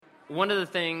one of the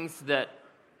things that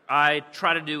I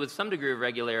try to do with some degree of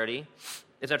regularity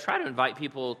is I try to invite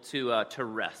people to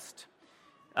rest.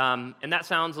 And that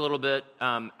sounds a little bit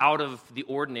out of the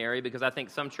ordinary, because I think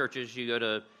some churches, you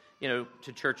go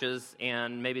to churches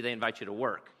and maybe they invite you to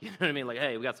work. You know what I mean? Like,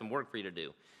 hey, we got some work for you to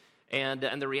do. And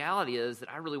the reality is that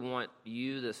I really want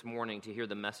you this morning to hear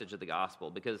the message of the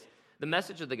gospel, because the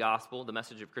message of the gospel, the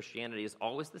message of Christianity, is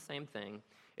always the same thing.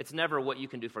 It's never what you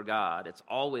can do for God. It's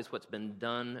always what's been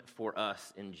done for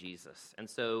us in Jesus. And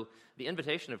so the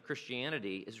invitation of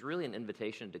Christianity is really an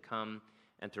invitation to come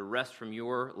and to rest from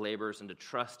your labors and to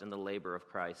trust in the labor of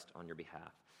Christ on your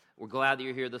behalf. We're glad that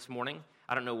you're here this morning.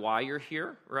 I don't know why you're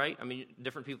here, right? I mean,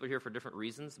 different people are here for different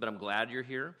reasons, but I'm glad you're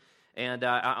here. And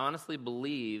I honestly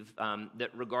believe that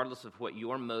regardless of what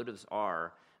your motives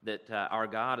are, that our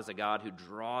God is a God who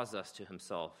draws us to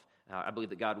himself. I believe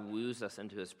that God woos us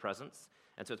into his presence.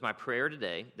 And so it's my prayer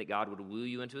today that God would woo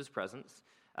you into his presence,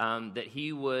 that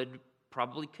he would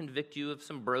probably convict you of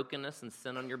some brokenness and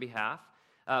sin on your behalf,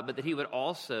 but that he would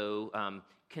also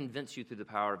convince you through the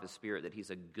power of his Spirit that he's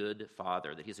a good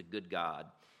Father, that he's a good God.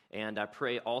 And I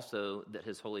pray also that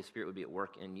his Holy Spirit would be at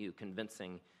work in you,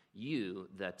 convincing you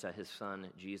that his Son,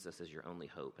 Jesus, is your only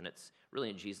hope. And it's really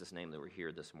in Jesus' name that we're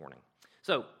here this morning.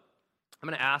 So I'm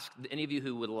going to ask any of you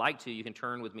who would like to, you can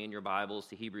turn with me in your Bibles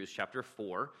to Hebrews chapter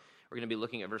 4. We're going to be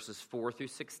looking at verses 4 through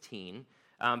 16.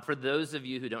 For those of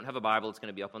you who don't have a Bible, it's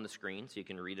going to be up on the screen, so you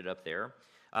can read it up there.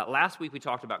 Last week we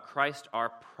talked about Christ our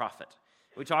prophet.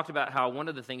 We talked about how one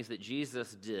of the things that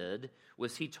Jesus did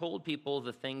was he told people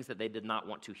the things that they did not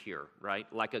want to hear, right?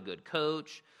 Like a good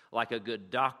coach, like a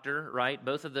good doctor, right?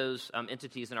 Both of those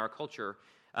entities in our culture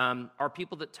are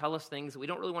people that tell us things that we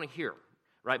don't really want to hear,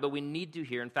 right? But we need to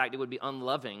hear. In fact, it would be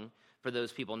unloving for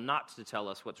those people not to tell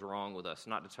us what's wrong with us,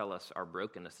 not to tell us our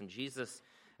brokenness. And Jesus,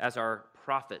 as our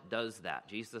prophet, does that.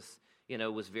 Jesus,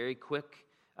 was very quick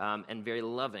and very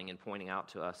loving in pointing out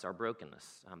to us our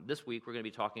brokenness. This week, we're going to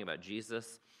be talking about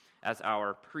Jesus as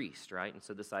our priest, right? And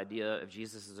so this idea of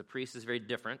Jesus as a priest is very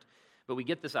different. But we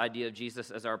get this idea of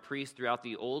Jesus as our priest throughout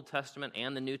the Old Testament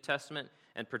and the New Testament,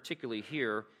 and particularly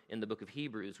here in the book of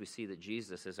Hebrews, we see that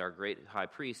Jesus is our great high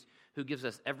priest who gives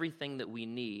us everything that we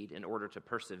need in order to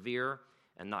persevere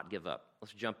and not give up.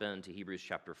 Let's jump into Hebrews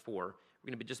chapter 4. We're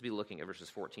going to just be looking at verses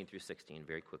 14 through 16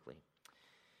 very quickly.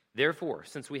 Therefore,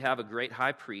 since we have a great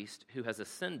high priest who has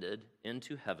ascended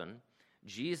into heaven,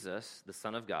 Jesus, the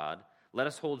Son of God, let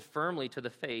us hold firmly to the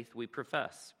faith we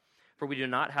profess. For we do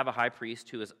not have a high priest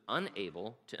who is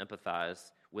unable to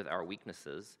empathize with our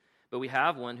weaknesses, but we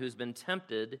have one who's been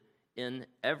tempted in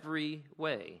every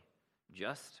way,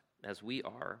 just as we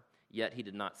are, yet he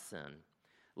did not sin.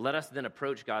 Let us then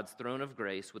approach God's throne of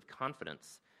grace with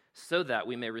confidence, so that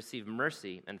we may receive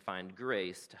mercy and find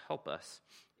grace to help us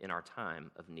in our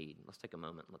time of need. Let's take a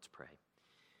moment and let's pray.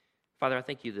 Father, I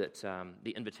thank you that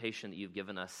the invitation that you've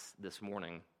given us this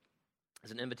morning is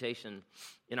an invitation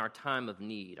in our time of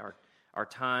need, our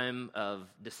time of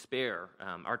despair,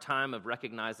 our time of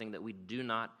recognizing that we do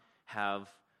not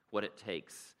have what it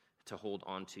takes to hold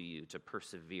on to you, to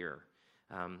persevere,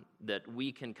 that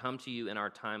we can come to you in our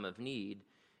time of need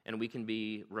and we can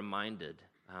be reminded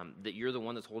that you're the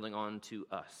one that's holding on to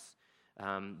us,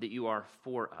 that you are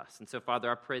for us. And so,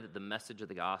 Father, I pray that the message of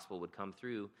the gospel would come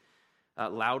through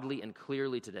loudly and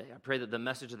clearly today. I pray that the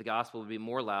message of the gospel would be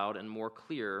more loud and more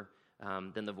clear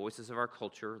than the voices of our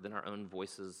culture, than our own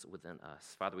voices within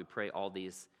us. Father, we pray all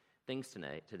these things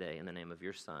today in the name of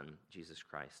your Son, Jesus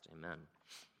Christ. Amen.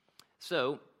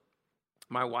 So,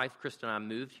 my wife, Krista, and I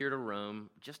moved here to Rome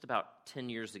just about 10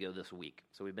 years ago this week.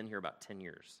 So we've been here about 10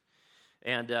 years.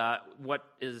 And what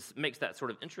makes that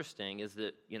sort of interesting is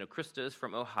that, Krista is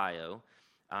from Ohio.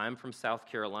 I'm from South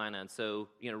Carolina. And so,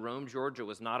 Rome, Georgia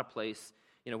was not a place,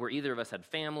 where either of us had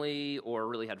family or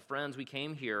really had friends. We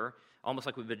came here almost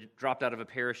like we've been dropped out of a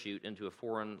parachute into a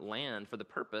foreign land for the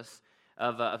purpose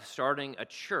of starting a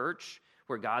church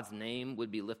where God's name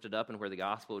would be lifted up and where the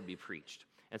gospel would be preached.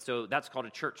 And so that's called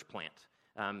a church plant,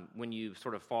 when you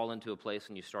sort of fall into a place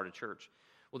and you start a church.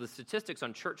 Well, the statistics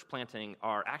on church planting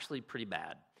are actually pretty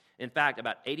bad. In fact,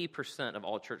 about 80% of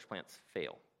all church plants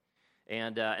fail.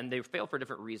 And they fail for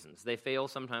different reasons. They fail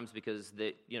sometimes because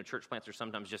church plants are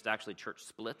sometimes just actually church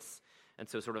splits. And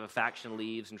so sort of a faction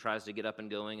leaves and tries to get up and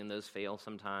going, and those fail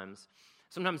sometimes.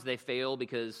 Sometimes they fail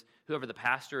because whoever the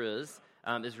pastor is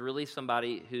really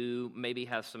somebody who maybe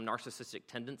has some narcissistic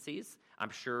tendencies.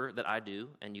 I'm sure that I do,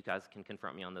 and you guys can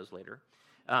confront me on those later.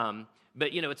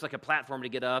 But, it's like a platform to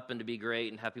get up and to be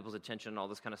great and have people's attention and all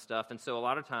this kind of stuff. And so a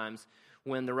lot of times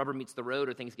when the rubber meets the road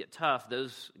or things get tough,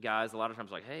 those guys a lot of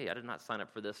times are like, hey, I did not sign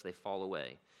up for this. They fall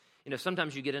away.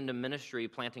 Sometimes you get into ministry,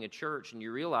 planting a church, and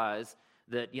you realize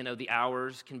that, the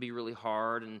hours can be really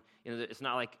hard, and, it's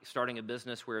not like starting a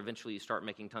business where eventually you start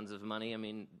making tons of money. I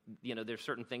mean, there's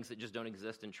certain things that just don't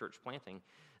exist in church planting.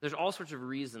 There's all sorts of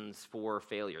reasons for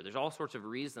failure. There's all sorts of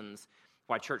reasons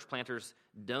why church planters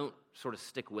don't sort of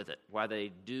stick with it, why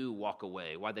they do walk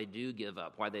away, why they do give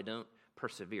up, why they don't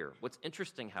persevere. What's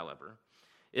interesting, however,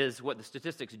 is what the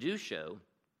statistics do show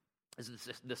is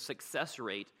the success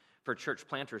rate for church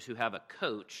planters who have a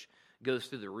coach goes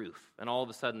through the roof, and all of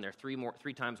a sudden they're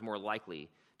three times more likely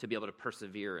to be able to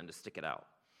persevere and to stick it out.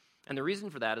 And the reason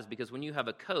for that is because when you have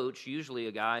a coach, usually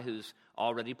a guy who's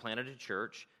already planted a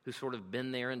church, who's sort of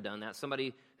been there and done that,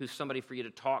 somebody for you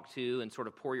to talk to and sort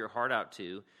of pour your heart out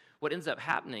to, what ends up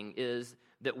happening is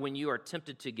that when you are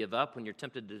tempted to give up, when you're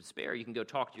tempted to despair, you can go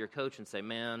talk to your coach and say,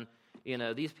 man,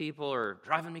 these people are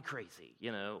driving me crazy,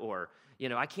 or,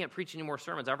 I can't preach any more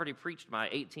sermons. I've already preached my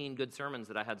 18 good sermons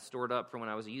that I had stored up from when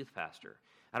I was a youth pastor.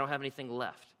 I don't have anything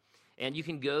left. And you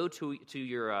can go to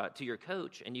your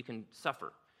coach and you can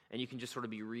suffer, and you can just sort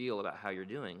of be real about how you're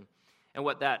doing. And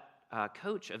what that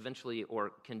coach eventually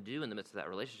can do in the midst of that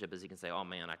relationship is he can say, oh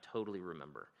man, I totally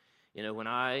remember. When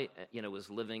I was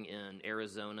living in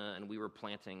Arizona and we were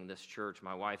planting this church,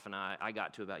 my wife and I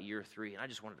got to about year 3 and I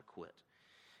just wanted to quit.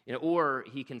 Or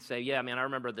he can say, yeah, man, I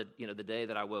remember the day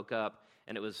that I woke up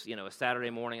and it was, a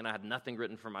Saturday morning and I had nothing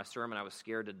written for my sermon. I was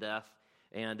scared to death.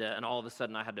 And all of a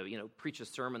sudden I had to, preach a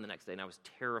sermon the next day and I was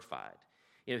terrified.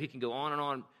 He can go on and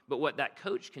on. But what that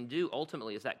coach can do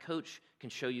ultimately is that coach can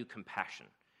show you compassion,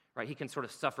 right? He can sort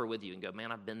of suffer with you and go,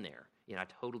 man, I've been there. I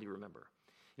totally remember.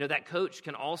 That coach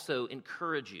can also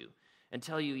encourage you and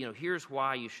tell you, here's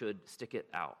why you should stick it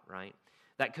out, right?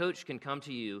 That coach can come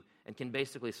to you and can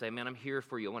basically say, man, I'm here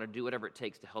for you. I want to do whatever it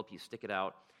takes to help you stick it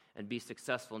out and be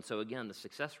successful. And so again, the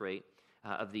success rate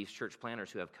of these church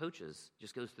planners who have coaches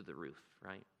just goes through the roof,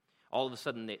 right? All of a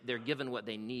sudden, they're given what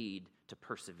they need to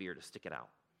persevere, to stick it out.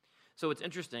 So it's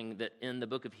interesting that in the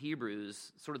book of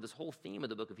Hebrews, sort of this whole theme of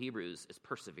the book of Hebrews is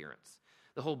perseverance.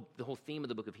 The whole theme of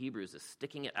the book of Hebrews is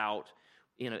sticking it out,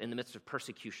 in the midst of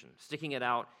persecution, sticking it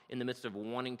out in the midst of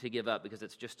wanting to give up because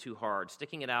it's just too hard,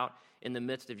 sticking it out in the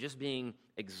midst of just being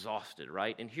exhausted,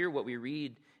 right? And here what we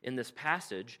read in this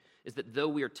passage is that though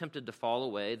we are tempted to fall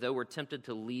away, though we're tempted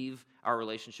to leave our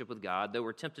relationship with God, though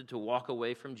we're tempted to walk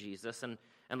away from Jesus, and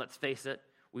let's face it,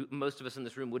 most of us in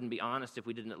this room wouldn't be honest if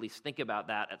we didn't at least think about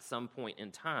that at some point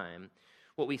in time.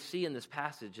 What we see in this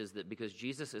passage is that because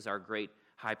Jesus is our great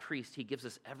high priest, he gives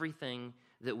us everything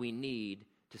that we need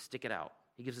to stick it out.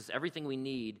 He gives us everything we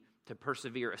need to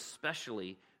persevere,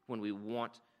 especially when we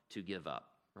want to give up,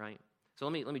 right? So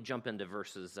let me jump into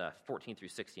verses 14 through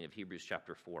 16 of Hebrews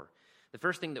chapter 4. The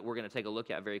first thing that we're going to take a look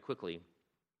at very quickly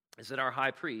is that our high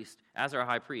priest,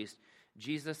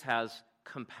 Jesus has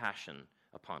compassion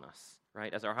upon us,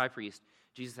 right? As our high priest,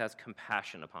 Jesus has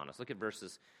compassion upon us. Look at verse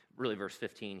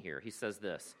 15 here. He says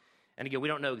this. And again, we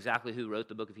don't know exactly who wrote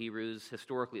the book of Hebrews.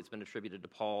 Historically, it's been attributed to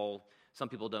Paul. Some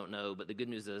people don't know, but the good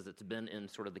news is it's been in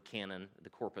sort of the canon, the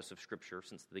corpus of Scripture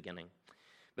since the beginning.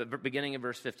 But beginning in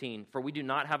verse 15, for we do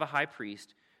not have a high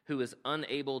priest who is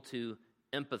unable to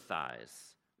empathize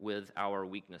with our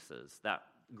weaknesses. That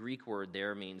Greek word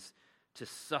there means to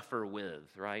suffer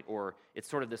with, right? Or it's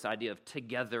sort of this idea of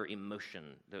together emotion.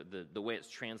 The way it's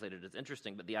translated is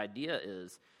interesting, but the idea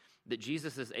is that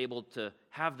Jesus is able to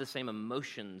have the same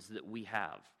emotions that we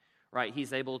have, right?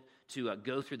 He's able to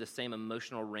go through the same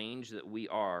emotional range that we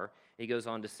are. He goes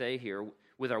on to say here,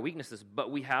 with our weaknesses, but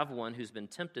we have one who's been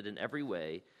tempted in every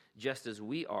way, just as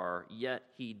we are, yet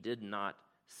he did not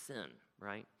sin,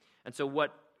 right? And so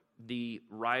what the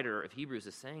writer of Hebrews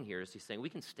is saying here is he's saying we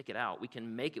can stick it out, we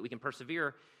can make it, we can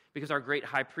persevere because our great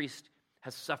high priest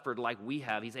has suffered like we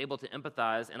have. He's able to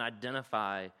empathize and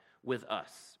identify with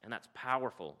us, and that's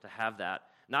powerful to have that,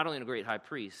 not only in a great high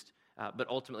priest, but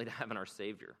ultimately to have in our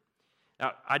Savior.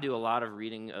 Now, I do a lot of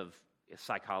reading of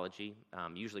psychology,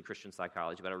 usually Christian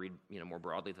psychology, but I read more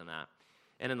broadly than that.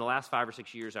 And in the last 5 or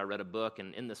 6 years, I read a book,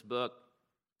 and in this book,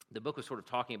 the book was sort of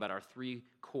talking about our 3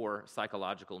 core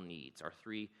psychological needs,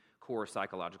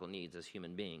 as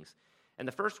human beings. And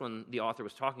the first one the author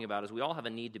was talking about is we all have a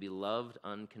need to be loved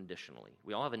unconditionally.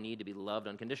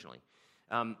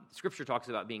 Scripture talks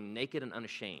about being naked and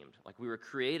unashamed. Like we were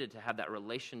created to have that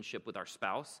relationship with our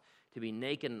spouse, to be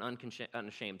naked and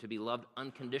unashamed, to be loved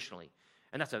unconditionally.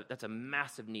 And that's a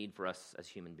massive need for us as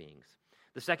human beings.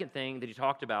 The second thing that he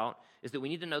talked about is that we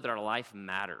need to know that our life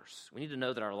matters. We need to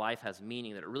know that our life has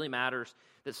meaning, that it really matters,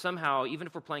 that somehow, even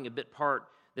if we're playing a bit part,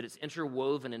 that it's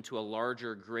interwoven into a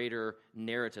larger, greater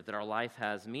narrative, that our life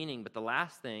has meaning. But the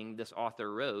last thing this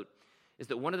author wrote is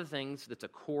that one of the things that's a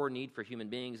core need for human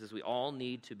beings is we all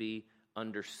need to be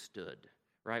understood,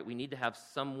 right? We need to have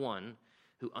someone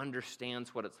who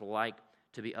understands what it's like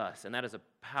to be us. And that is a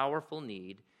powerful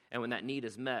need. And when that need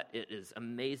is met, it is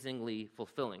amazingly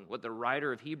fulfilling. What the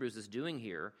writer of Hebrews is doing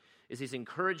here is he's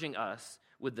encouraging us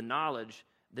with the knowledge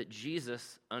that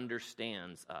Jesus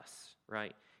understands us,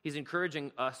 right? He's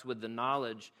encouraging us with the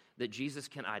knowledge that Jesus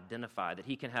can identify, that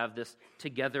he can have this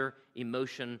together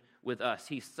emotion with us.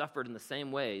 He suffered in the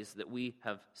same ways that we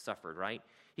have suffered, right?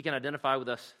 He can identify with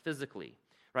us physically,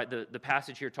 right? The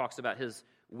passage here talks about his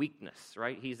weakness,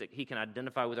 right? He can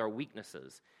identify with our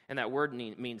weaknesses. And that word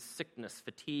means sickness,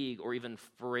 fatigue, or even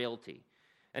frailty.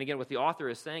 And again, what the author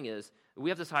is saying is, we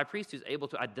have this high priest who's able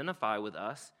to identify with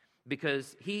us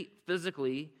because he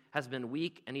physically has been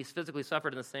weak and he's physically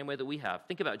suffered in the same way that we have.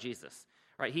 Think about Jesus,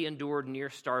 right? He endured near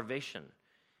starvation,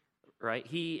 right?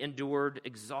 He endured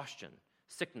exhaustion,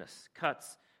 sickness,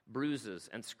 cuts, bruises,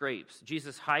 and scrapes.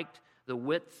 Jesus hiked the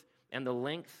width and the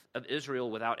length of Israel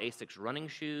without Asics running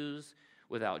shoes,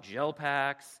 without gel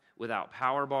packs, without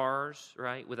power bars,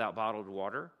 right? Without bottled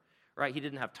water, right? He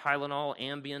didn't have Tylenol,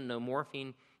 Ambien, no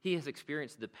morphine. He has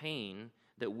experienced the pain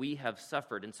that we have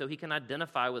suffered, and so he can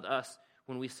identify with us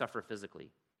when we suffer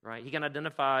physically, right? He can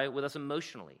identify with us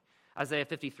emotionally. Isaiah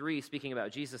 53, speaking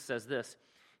about Jesus, says this: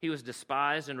 he was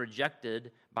despised and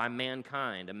rejected by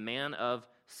mankind, a man of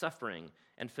suffering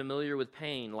and familiar with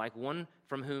pain, like one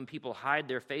from whom people hide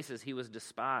their faces. He was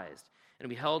despised, and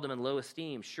we held him in low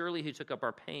esteem. Surely he took up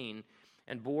our pain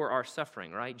and bore our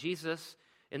suffering, right? Jesus,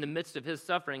 in the midst of his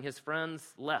suffering, his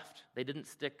friends left. They didn't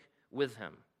stick with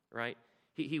him, right?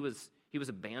 He was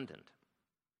abandoned,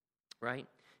 right?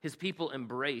 His people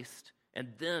embraced and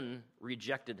then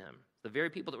rejected him. The very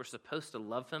people that were supposed to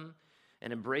love him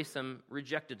and embrace him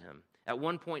rejected him. At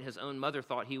one point, his own mother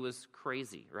thought he was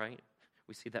crazy, right?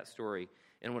 We see that story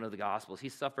in one of the Gospels. He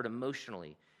suffered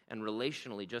emotionally and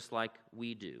relationally just like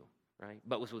we do, right?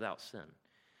 But was without sin.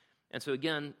 And so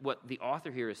again, what the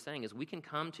author here is saying is we can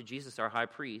come to Jesus, our high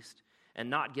priest, and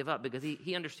not give up because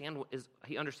he understands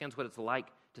what it's like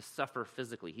to suffer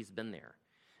physically. He's been there.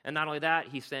 And not only that,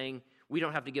 he's saying we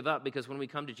don't have to give up because when we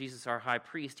come to Jesus, our high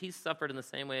priest, he's suffered in the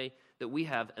same way that we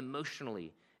have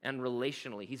emotionally and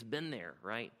relationally. He's been there,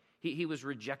 right? He was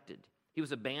rejected. He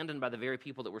was abandoned by the very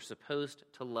people that were supposed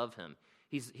to love him.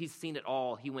 He's seen it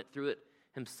all. He went through it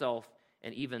himself,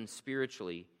 and even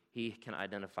spiritually, he can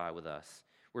identify with us.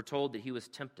 We're told that he was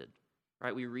tempted,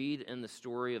 right? We read in the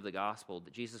story of the gospel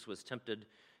that Jesus was tempted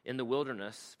in the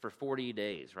wilderness for 40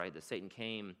 days, right? That Satan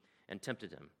came and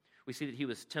tempted him. We see that he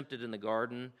was tempted in the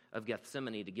Garden of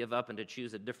Gethsemane to give up and to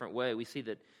choose a different way. We see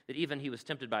that even he was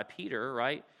tempted by Peter,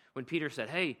 right? When Peter said,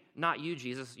 hey, not you,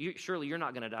 Jesus, surely you're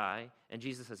not going to die. And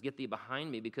Jesus says, get thee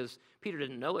behind me, because Peter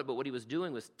didn't know it, but what he was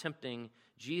doing was tempting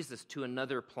Jesus to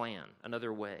another plan,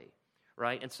 another way,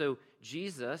 right? And so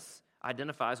Jesus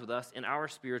identifies with us in our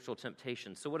spiritual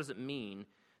temptation. So what does it mean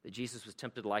that Jesus was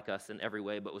tempted like us in every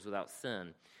way but was without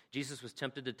sin? Jesus was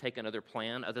tempted to take another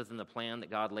plan other than the plan that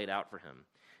God laid out for him.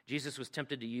 Jesus was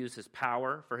tempted to use his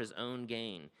power for his own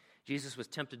gain. Jesus was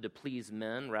tempted to please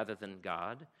men rather than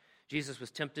God. Jesus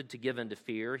was tempted to give in to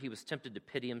fear. He was tempted to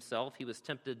pity himself. He was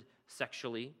tempted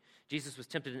sexually. Jesus was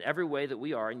tempted in every way that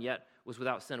we are, and yet was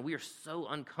without sin. We are so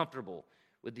uncomfortable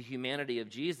with the humanity of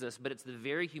Jesus, but it's the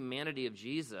very humanity of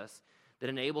Jesus that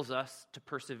enables us to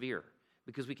persevere,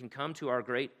 because we can come to our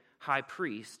great high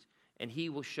priest, and he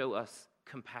will show us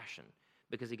compassion,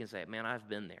 because he can say, man, I've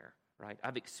been there, right?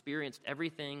 I've experienced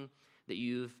everything that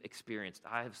you've experienced.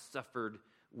 I have suffered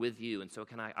with you, and so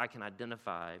I can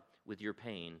identify with your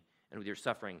pain and with your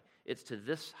suffering. It's to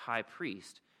this high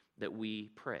priest that we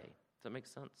pray. Does that make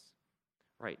sense?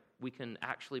 Right? We can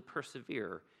actually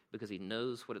persevere because he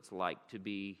knows what it's like to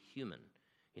be human.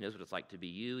 He knows what it's like to be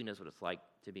you. He knows what it's like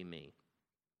to be me.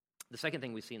 The second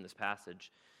thing we see in this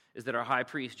passage is that our high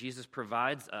priest, Jesus,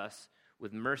 provides us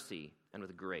with mercy and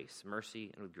with grace.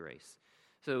 Mercy and with grace.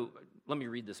 So let me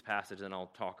read this passage, and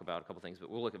I'll talk about a couple things, but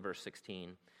we'll look at verse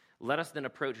 16. Let us then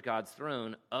approach God's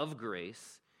throne of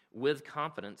grace with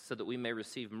confidence so that we may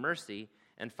receive mercy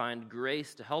and find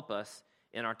grace to help us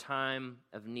in our time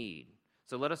of need.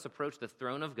 So let us approach the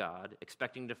throne of God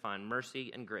expecting to find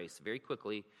mercy and grace. Very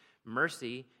quickly,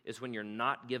 mercy is when you're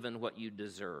not given what you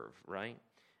deserve, right?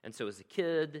 And so as a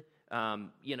kid, you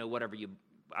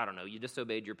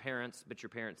disobeyed your parents, but your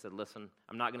parents said, listen,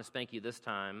 I'm not going to spank you this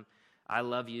time. I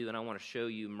love you, and I want to show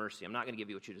you mercy. I'm not going to give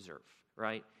you what you deserve,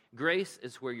 right? Grace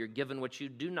is where you're given what you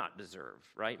do not deserve,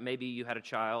 right? Maybe you had a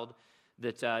child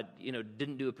that,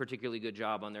 didn't do a particularly good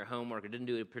job on their homework or didn't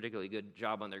do a particularly good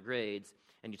job on their grades,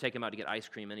 and you take them out to get ice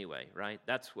cream anyway, right?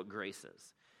 That's what grace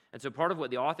is. And so part of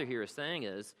what the author here is saying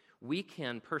is we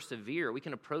can persevere, we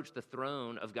can approach the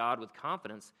throne of God with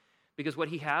confidence because what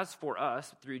he has for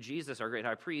us through Jesus, our great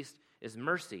high priest, is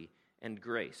mercy and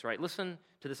grace, right? Listen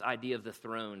to this idea of the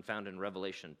throne found in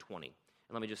Revelation 20.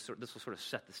 And this will sort of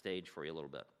set the stage for you a little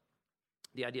bit.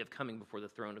 The idea of coming before the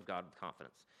throne of God with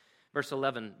confidence. Verse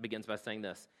 11 begins by saying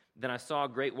this, "Then I saw a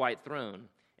great white throne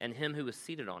and him who was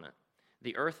seated on it.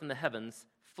 The earth and the heavens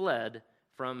fled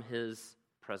from his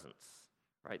presence."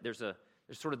 Right? There's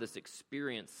sort of this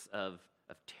experience of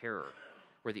terror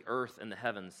where the earth and the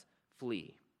heavens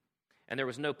flee. And there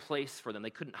was no place for them. They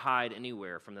couldn't hide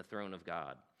anywhere from the throne of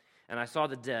God. And I saw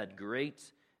the dead,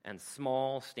 great and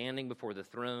small, standing before the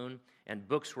throne, and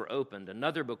books were opened.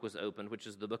 Another book was opened, which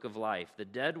is the book of life. The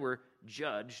dead were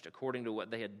judged according to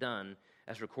what they had done,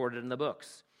 as recorded in the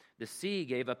books. The sea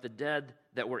gave up the dead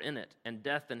that were in it, and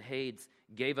death and Hades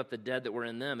gave up the dead that were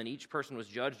in them, and each person was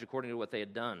judged according to what they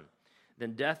had done.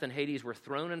 Then death and Hades were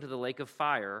thrown into the lake of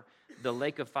fire. The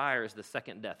lake of fire is the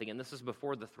second death. Again, this is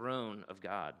before the throne of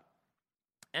God.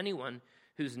 Anyone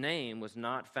whose name was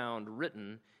not found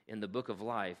written in the book of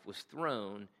life was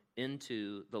thrown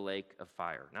into the lake of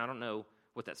fire. Now, I don't know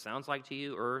what that sounds like to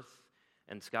you, earth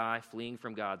and sky fleeing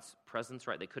from God's presence,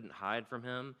 right? They couldn't hide from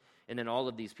him. And then all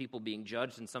of these people being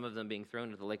judged and some of them being thrown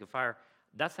into the lake of fire.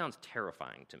 That sounds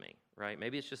terrifying to me, right?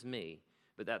 Maybe it's just me,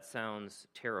 but that sounds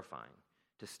terrifying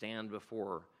to stand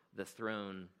before the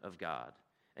throne of God.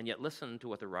 And yet listen to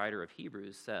what the writer of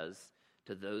Hebrews says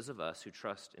to those of us who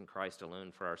trust in Christ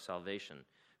alone for our salvation.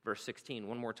 Verse 16,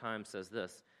 one more time says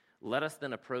this, "Let us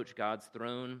then approach God's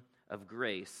throne of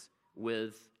grace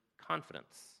with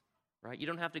confidence." Right? You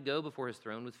don't have to go before his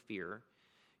throne with fear.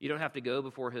 You don't have to go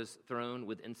before his throne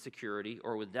with insecurity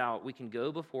or with doubt. We can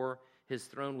go before his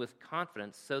throne with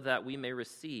confidence so that we may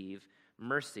receive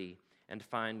mercy and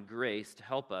find grace to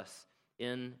help us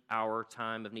in our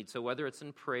time of need. So whether it's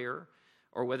in prayer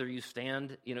or whether you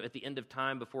stand, at the end of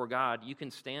time before God, you can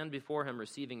stand before him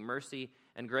receiving mercy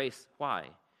and grace.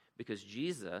 Why? Because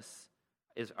Jesus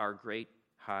is our great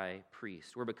high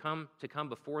priest. We're to come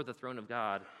before the throne of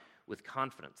God with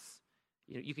confidence.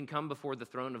 You can come before the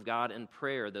throne of God in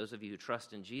prayer, those of you who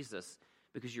trust in Jesus,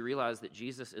 because you realize that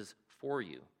Jesus is for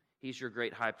you. He's your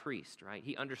great high priest, right?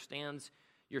 He understands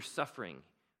your suffering,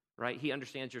 right? He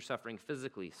understands your suffering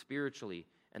physically, spiritually,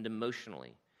 and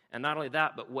emotionally. And not only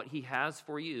that, but what he has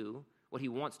for you, what he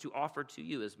wants to offer to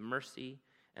you is mercy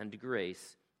and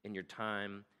grace in your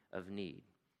time of need.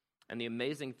 And the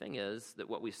amazing thing is that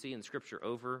what we see in Scripture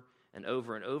over and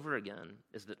over and over again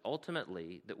is that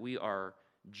ultimately that we are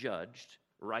judged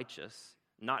righteous,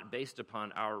 not based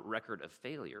upon our record of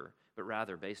failure, but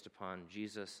rather based upon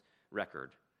Jesus'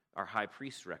 record, our high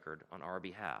priest's record on our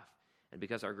behalf. And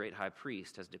because our great high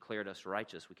priest has declared us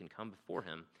righteous, we can come before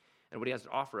him. And what he has to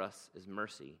offer us is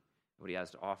mercy. What he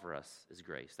has to offer us is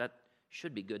grace. That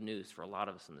should be good news for a lot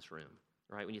of us in this room,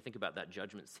 right? When you think about that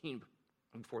judgment scene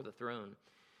before the throne,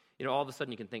 all of a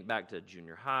sudden you can think back to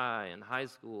junior high and high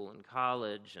school and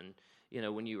college and,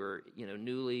 when you were,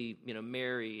 newly,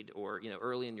 married or,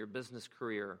 early in your business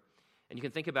career. And you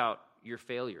can think about your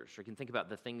failures, or you can think about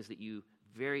the things that you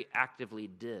very actively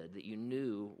did that you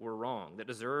knew were wrong, that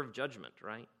deserve judgment,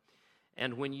 right?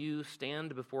 And when you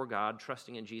stand before God,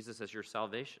 trusting in Jesus as your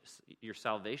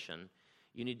salvation,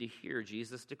 you need to hear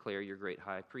Jesus declare, your great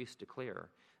high priest declare,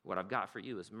 what I've got for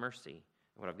you is mercy,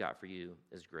 and what I've got for you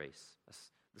is grace.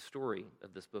 That's the story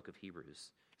of this book of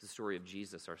Hebrews. It's the story of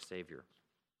Jesus, our Savior.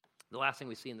 The last thing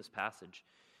we see in this passage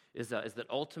is that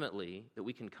ultimately that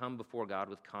we can come before God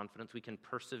with confidence. We can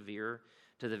persevere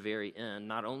to the very end,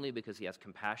 not only because he has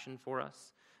compassion for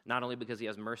us, not only because he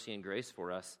has mercy and grace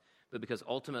for us, but because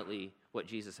ultimately what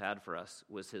Jesus had for us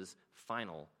was his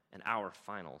final and our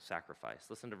final sacrifice.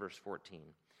 Listen to verse 14.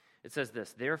 It says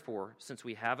this, "Therefore, since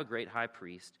we have a great high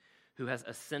priest who has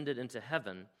ascended into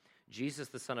heaven, Jesus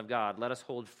the Son of God, let us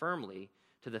hold firmly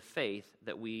to the faith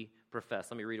that we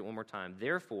profess." Let me read it one more time.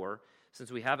 "Therefore,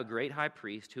 since we have a great high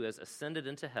priest who has ascended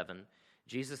into heaven,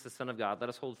 Jesus the Son of God, let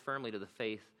us hold firmly to the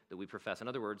faith that we profess." In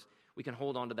other words, we can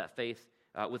hold on to that faith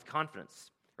with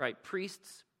confidence, right?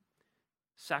 Priests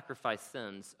sacrifice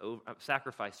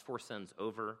for sins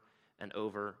over and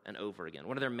over and over again.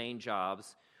 One of their main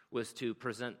jobs was to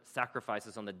present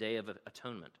sacrifices on the Day of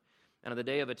Atonement. And on the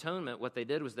Day of Atonement, what they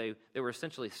did was they were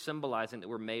essentially symbolizing that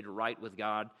we're made right with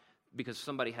God because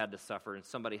somebody had to suffer and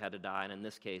somebody had to die, and in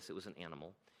this case, it was an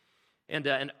animal.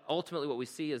 And ultimately what we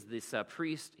see is this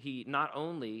priest, he not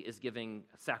only is giving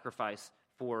sacrifice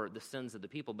for the sins of the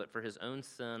people, but for his own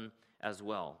sin as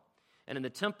well. And in the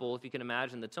temple, if you can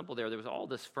imagine the temple there was all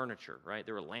this furniture, right?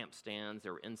 There were lampstands,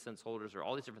 there were incense holders, there were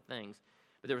all these different things,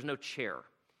 but there was no chair.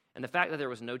 And the fact that there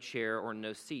was no chair or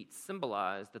no seat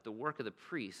symbolized that the work of the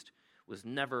priest was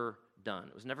never done.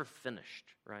 It was never finished,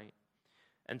 right?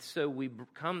 And so we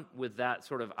come with that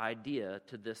sort of idea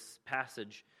to this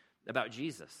passage about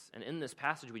Jesus. And in this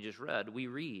passage we just read, we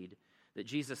read that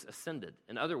Jesus ascended.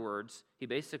 In other words, he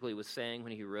basically was saying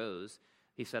when he rose,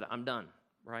 he said, I'm done,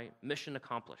 right? Mission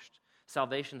accomplished.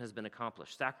 Salvation has been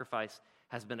accomplished. Sacrifice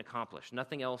has been accomplished.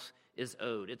 Nothing else is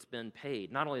owed. It's been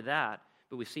paid. Not only that,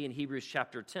 but we see in Hebrews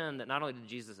chapter 10 that not only did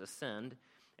Jesus ascend,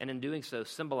 and in doing so,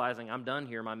 symbolizing, I'm done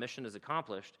here, my mission is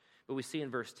accomplished, but we see in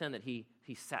verse 10 that he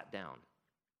sat down.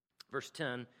 Verse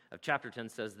 10 of chapter 10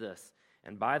 says this,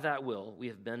 and by that will we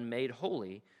have been made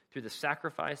holy through the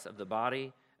sacrifice of the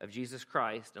body of Jesus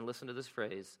Christ, and listen to this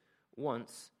phrase,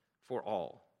 once for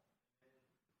all.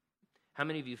 How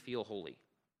many of you feel holy?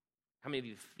 How many of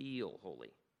you feel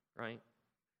holy, right?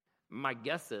 My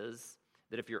guess is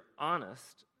that if you're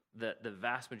honest, that the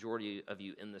vast majority of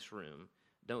you in this room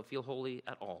don't feel holy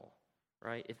at all,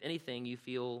 right? If anything, you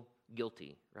feel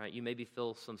guilty, right? You maybe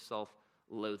feel some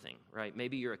self-loathing, right?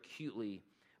 Maybe you're acutely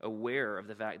aware of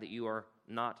the fact that you are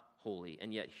not holy,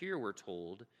 and yet here we're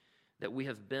told that we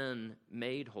have been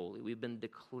made holy. We've been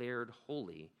declared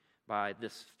holy by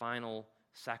this final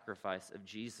sacrifice of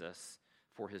Jesus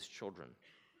for his children.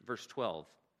 Verse 12,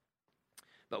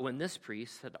 but when this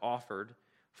priest had offered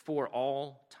for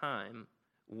all time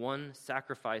one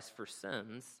sacrifice for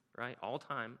sins, right, all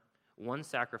time, one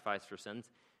sacrifice for sins,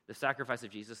 the sacrifice of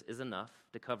Jesus is enough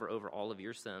to cover over all of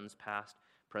your sins, past,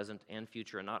 present, and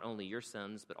future, and not only your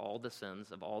sins, but all the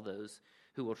sins of all those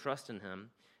who will trust in him.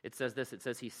 It says this, it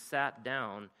says he sat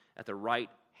down at the right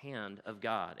hand of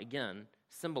God. Again,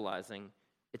 symbolizing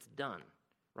it's done,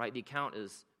 right? The account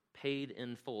is paid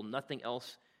in full. Nothing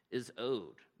else is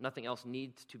owed. Nothing else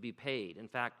needs to be paid. In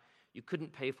fact, you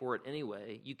couldn't pay for it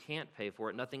anyway. You can't pay for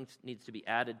it. Nothing needs to be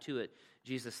added to it.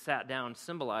 Jesus sat down,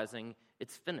 symbolizing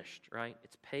it's finished, right?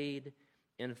 It's paid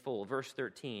in full. Verse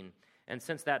 13, and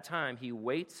since that time, he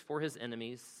waits for his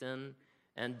enemies, sin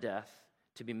and death,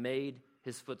 to be made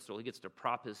his footstool. He gets to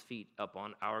prop his feet up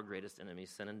on our greatest enemies,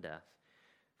 sin and death.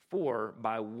 For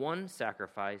by one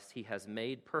sacrifice, he has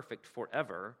made perfect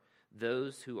forever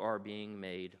those who are being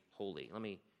made holy. Let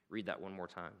me read that one more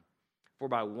time. For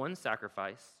by one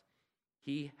sacrifice,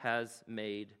 he has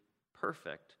made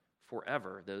perfect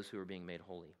forever those who are being made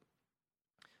holy.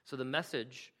 So the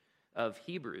message of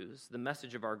Hebrews, the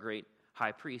message of our great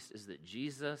high priest, is that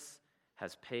Jesus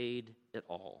has paid it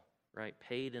all, right?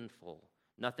 Paid in full.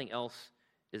 Nothing else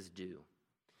is due.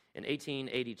 In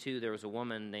 1882, there was a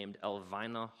woman named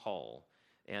Elvina Hall,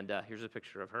 and here's a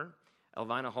picture of her.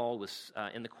 Elvina Hall was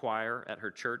in the choir at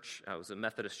her church. It was a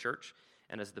Methodist church,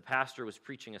 and as the pastor was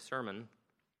preaching a sermon,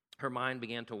 her mind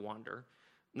began to wander.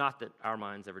 Not that our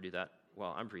minds ever do that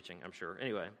while I'm preaching, I'm sure.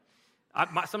 Anyway,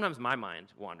 sometimes my mind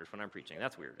wanders when I'm preaching.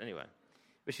 That's weird. Anyway,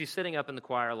 but she's sitting up in the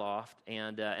choir loft,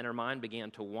 and her mind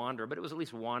began to wander, but it was at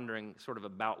least wandering sort of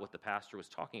about what the pastor was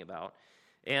talking about.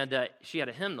 And she had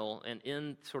a hymnal, and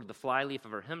in sort of the flyleaf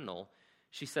of her hymnal,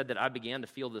 she said that I began to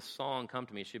feel this song come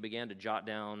to me. She began to jot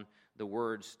down the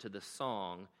words to the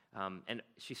song. And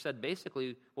she said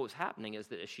basically what was happening is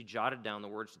that as she jotted down the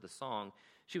words to the song,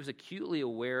 she was acutely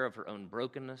aware of her own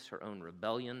brokenness, her own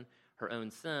rebellion, her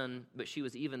own sin, but she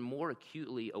was even more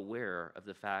acutely aware of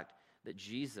the fact that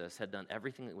Jesus had done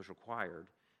everything that was required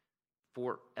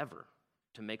forever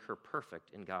to make her perfect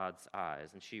in God's eyes.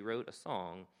 And she wrote a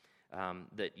song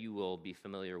that you will be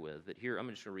familiar with. But here, I'm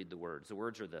just going to read the words. The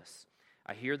words are this.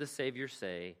 I hear the Savior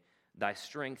say, thy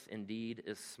strength indeed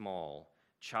is small.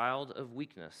 Child of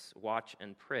weakness, watch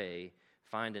and pray.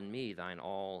 Find in me thine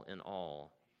all in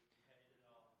all.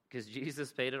 Because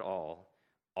Jesus paid it all.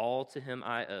 All to him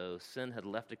I owe. Sin had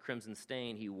left a crimson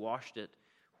stain. He washed it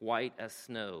white as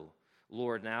snow.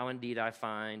 Lord, now indeed I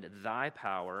find thy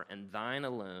power and thine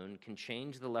alone can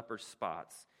change the leper's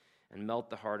spots and melt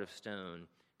the heart of stone.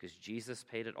 Because Jesus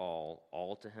paid it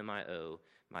all to him I owe.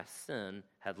 My sin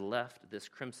had left this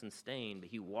crimson stain, but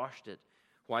he washed it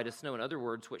white as snow. In other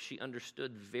words, what she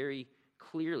understood very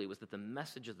clearly was that the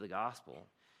message of the gospel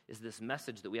is this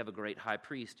message that we have a great high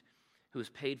priest who has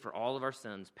paid for all of our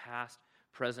sins, past,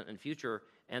 present, and future.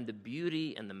 And the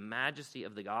beauty and the majesty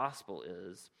of the gospel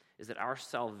is that our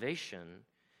salvation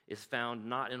is found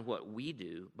not in what we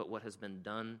do, but what has been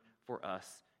done for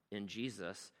us in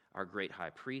Jesus, our great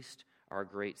high priest, our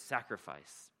great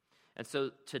sacrifice. And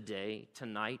so today,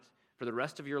 tonight, for the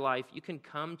rest of your life, you can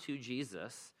come to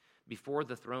Jesus before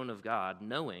the throne of God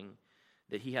knowing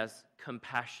that he has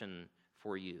compassion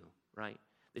for you, right?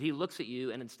 That he looks at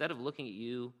you, and instead of looking at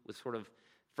you with sort of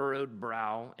furrowed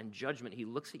brow and judgment, he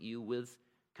looks at you with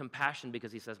compassion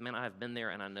because he says, man, I have been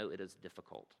there and I know it is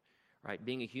difficult. right?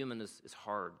 Being a human is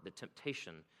hard. The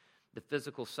temptation, the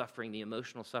physical suffering, the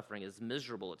emotional suffering is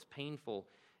miserable. It's painful.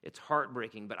 It's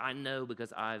heartbreaking, but I know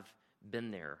because I've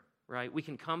been there, right? We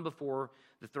can come before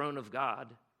the throne of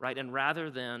God, right? And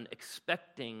rather than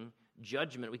expecting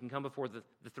judgment, we can come before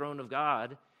the throne of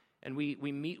God, and we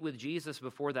meet with Jesus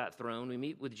before that throne. We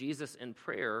meet with Jesus in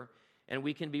prayer, and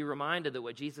we can be reminded that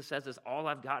what Jesus says is, all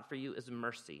I've got for you is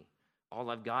mercy. All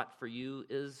I've got for you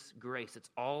is grace. It's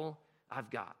all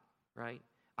I've got, right?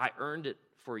 I earned it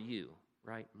for you,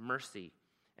 right? Mercy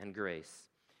and grace.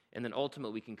 And then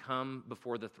ultimately we can come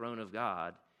before the throne of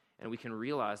God, and we can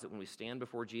realize that when we stand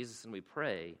before Jesus and we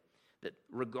pray, that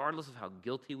regardless of how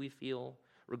guilty we feel,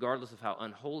 regardless of how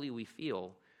unholy we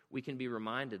feel, we can be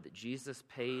reminded that Jesus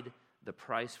paid the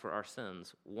price for our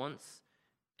sins once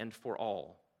and for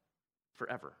all,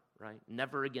 forever, right?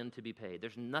 Never again to be paid.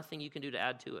 There's nothing you can do to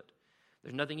add to it.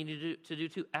 There's nothing you need to do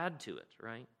to add to it,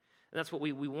 right? And that's what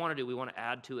we want to do. We want to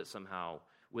add to it somehow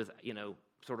with,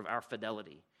 sort of our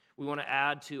fidelity. We want to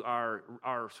add to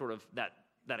our sort of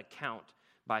that account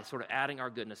by sort of adding our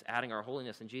goodness, adding our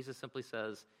holiness. And Jesus simply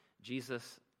says,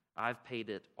 Jesus, I've paid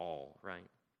it all, right?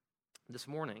 This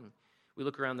morning, we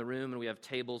look around the room and we have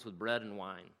tables with bread and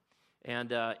wine.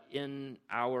 And in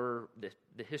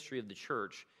the history of the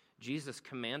church, Jesus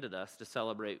commanded us to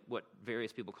celebrate what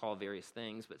various people call various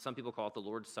things, but some people call it the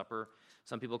Lord's Supper,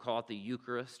 some people call it the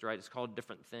Eucharist, right? It's called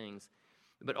different things.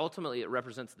 But ultimately, it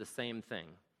represents the same thing.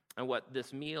 And what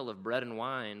this meal of bread and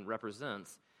wine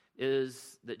represents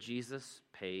is that Jesus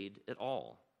paid it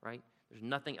all, right? There's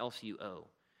nothing else you owe.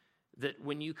 That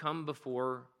when you come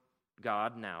before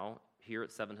God now, here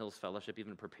at Seven Hills Fellowship,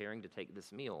 even preparing to take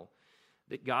this meal,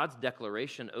 that God's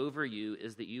declaration over you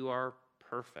is that you are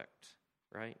perfect,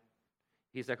 right?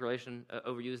 His declaration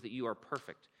over you is that you are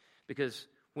perfect. Because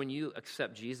when you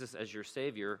accept Jesus as your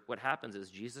Savior, what happens is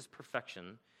Jesus'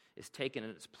 perfection is taken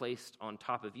and it's placed on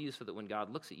top of you so that when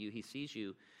God looks at you, he sees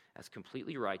you as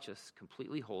completely righteous,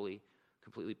 completely holy,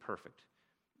 completely perfect.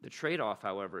 The trade-off,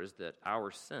 however, is that our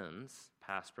sins,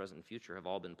 past, present, and future, have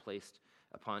all been placed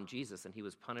upon Jesus, and he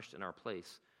was punished in our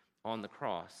place on the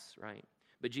cross, right?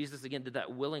 But Jesus, again, did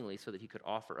that willingly so that he could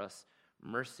offer us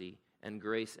mercy and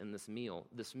grace in this meal.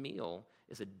 This meal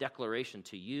is a declaration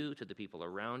to you, to the people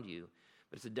around you,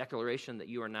 but it's a declaration that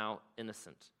you are now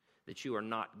innocent, that you are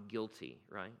not guilty,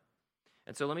 right?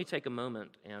 And so let me take a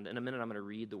moment, and in a minute I'm going to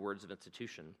read the words of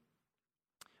institution.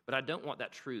 But I don't want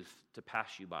that truth to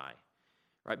pass you by,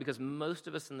 right? Because most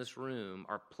of us in this room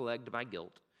are plagued by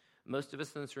guilt. Most of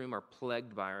us in this room are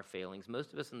plagued by our failings.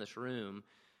 Most of us in this room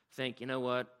think, you know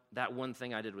what, that one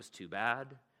thing I did was too bad.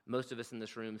 Most of us in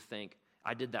this room think,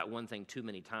 I did that one thing too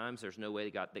many times. There's no way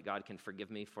that God can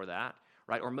forgive me for that,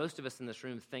 right? Or most of us in this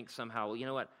room think somehow, well, you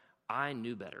know what, I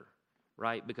knew better,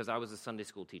 right? Because I was a Sunday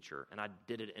school teacher and I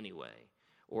did it anyway.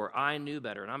 Or I knew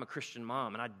better and I'm a Christian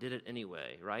mom and I did it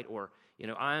anyway, right? Or,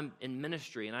 I'm in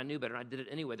ministry and I knew better and I did it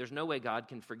anyway. There's no way God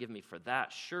can forgive me for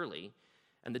that, surely.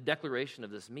 And the declaration of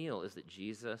this meal is that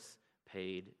Jesus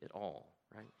paid it all,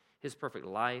 right? His perfect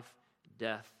life,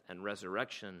 death, and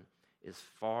resurrection is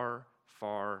far,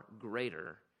 far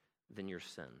greater than your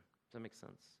sin. Does that make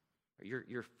sense?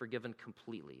 You're forgiven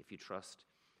completely if you trust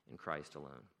in Christ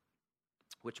alone.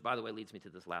 Which, by the way, leads me to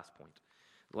this last point.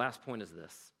 The last point is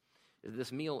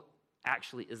this meal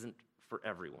actually isn't for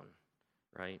everyone,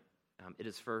 right? It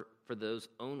is for those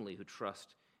only who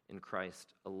trust in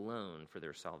Christ alone for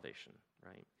their salvation,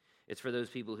 right? It's for those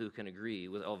people who can agree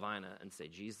with Elvina and say,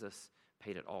 Jesus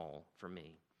paid it all for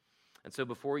me. And so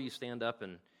before you stand up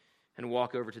and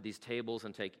walk over to these tables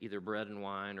and take either bread and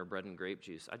wine or bread and grape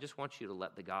juice, I just want you to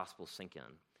let the gospel sink in.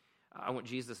 I want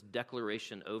Jesus'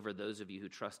 declaration over those of you who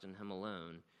trust in him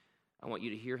alone. I want you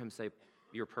to hear him say,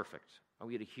 you're perfect. I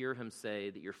want you to hear him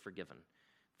say that you're forgiven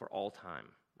for all time,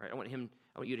 right? I want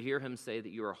you to hear him say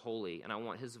that you are holy, and I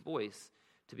want his voice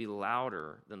to be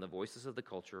louder than the voices of the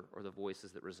culture or the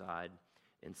voices that reside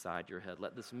inside your head.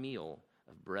 Let this meal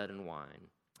of bread and wine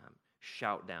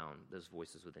shout down those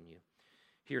voices within you.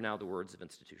 Hear now the words of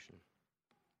institution.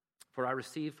 For I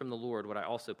received from the Lord what I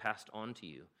also passed on to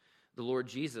you. The Lord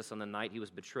Jesus, on the night he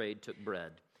was betrayed, took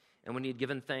bread, and when he had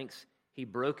given thanks, he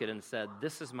broke it and said,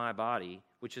 "This is my body,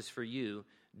 which is for you.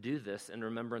 Do this in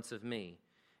remembrance of me."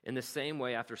 In the same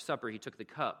way, after supper, he took the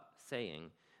cup,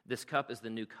 saying, "This cup is the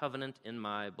new covenant in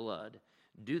my blood.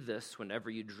 Do this whenever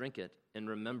you drink it in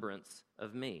remembrance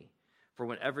of me. For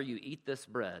whenever you eat this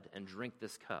bread and drink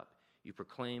this cup, you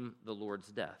proclaim the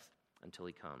Lord's death until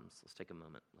he comes." Let's take a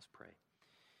moment. Let's pray.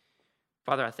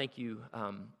 Father, I thank you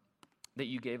that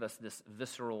you gave us this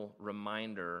visceral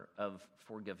reminder of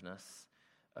forgiveness,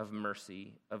 of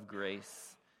mercy, of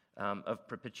grace, of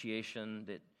propitiation,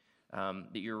 that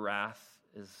that your wrath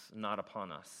is not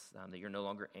upon us, that you're no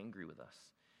longer angry with us.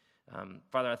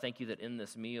 Father, I thank you that in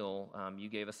this meal, you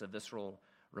gave us a visceral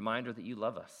reminder that you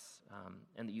love us,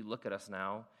 and that you look at us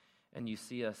now and you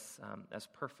see us as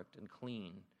perfect and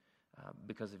clean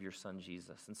because of your Son,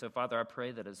 Jesus. And so, Father, I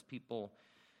pray that as people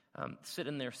sit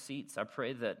in their seats, I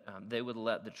pray that they would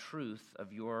let the truth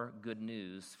of your good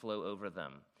news flow over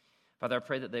them. Father, I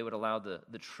pray that they would allow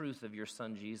the truth of your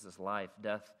Son, Jesus' life,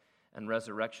 death, and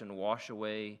resurrection wash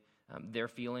away their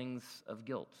feelings of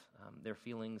guilt, their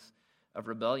feelings of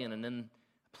rebellion. And in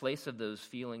place of those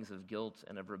feelings of guilt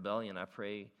and of rebellion, I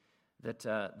pray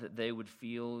that they would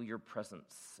feel your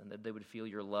presence, and that they would feel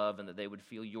your love, and that they would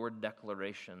feel your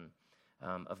declaration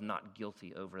of not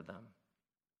guilty over them.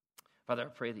 Father, I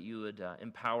pray that you would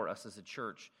empower us as a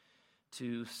church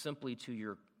to simply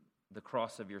to the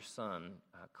cross of your Son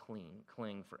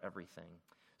cling for everything.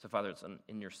 So, Father, it's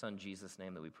in your Son Jesus'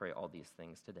 name that we pray all these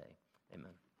things today.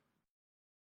 Amen.